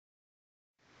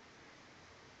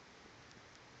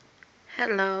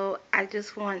Hello, I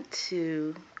just want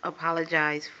to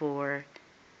apologize for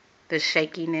the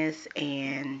shakiness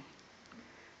and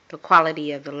the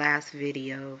quality of the last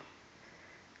video.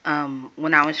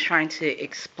 When I was trying to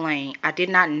explain, I did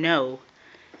not know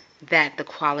that the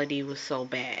quality was so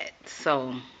bad.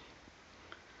 So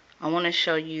I want to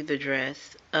show you the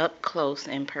dress up close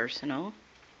and personal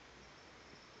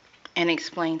and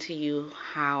explain to you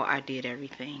how I did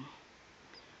everything.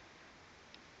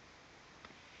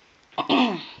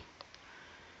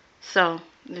 So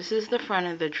this is the front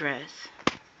of the dress,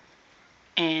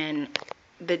 and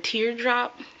the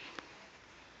teardrop,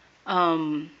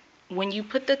 when you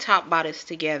put the top bodice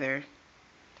together,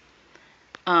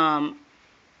 you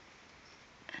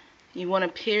want to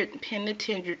pin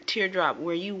the teardrop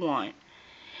where you want,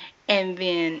 and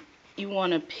then you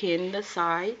want to pin the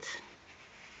sides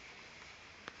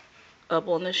up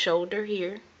on the shoulder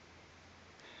here,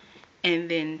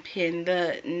 and then pin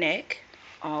the neck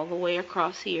all the way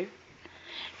across here,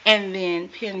 and then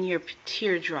pin your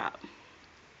teardrop.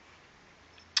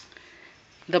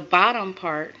 The bottom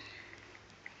part,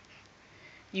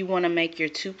 you want to make your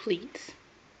 2 pleats.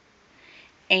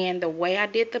 And the way I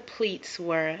did the pleats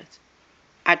was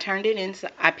I turned it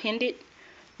inside, I pinned it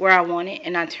where I wanted,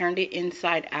 and I turned it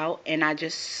inside out, and I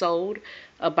just sewed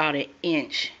about 1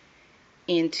 inch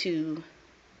into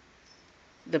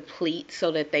the pleat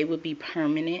so that they would be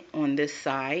permanent on this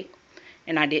side,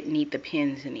 and I didn't need the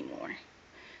pins anymore.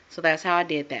 So that's how I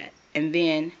did that. And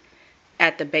then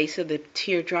at the base of the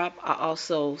teardrop, I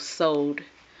also sewed,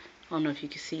 I don't know if you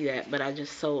can see that, but I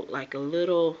just sewed like a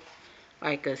little,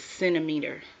 like a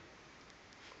centimeter,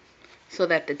 so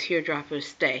that the teardrop would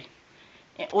stay.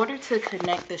 In order to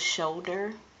connect the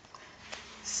shoulder,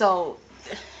 so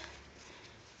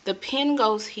the pin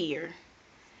goes here,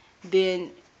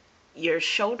 then your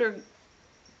shoulder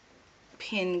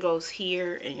pin goes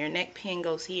here, and your neck pin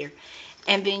goes here,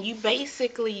 and then you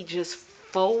basically just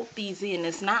fold these in.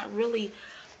 It's not really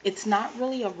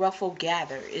a ruffle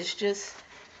gather. It's just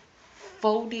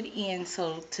folded in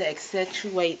so to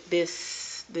accentuate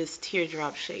this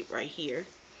teardrop shape right here,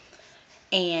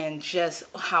 and just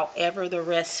however the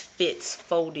rest fits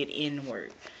folded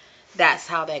inward. That's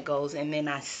how that goes. And then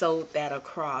I sewed that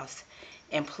across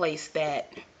and placed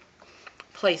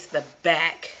the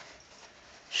back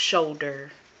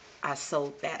shoulder, I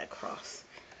sewed that across,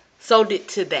 sewed it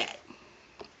to that.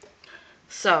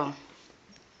 So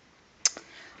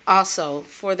also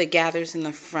for the gathers in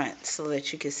the front, so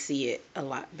that you can see it a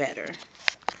lot better.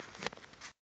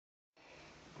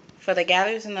 For the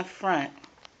gathers in the front,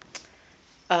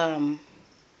 I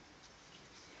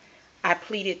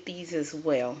pleated these as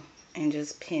well and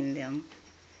just pinned them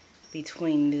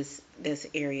between this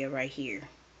area right here.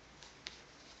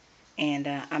 And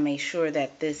I made sure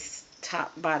that this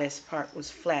top bodice part was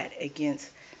flat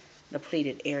against the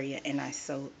pleated area, and I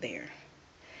sewed there.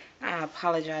 I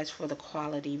apologize for the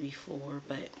quality before,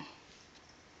 but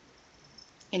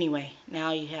anyway,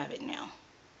 now you have it now.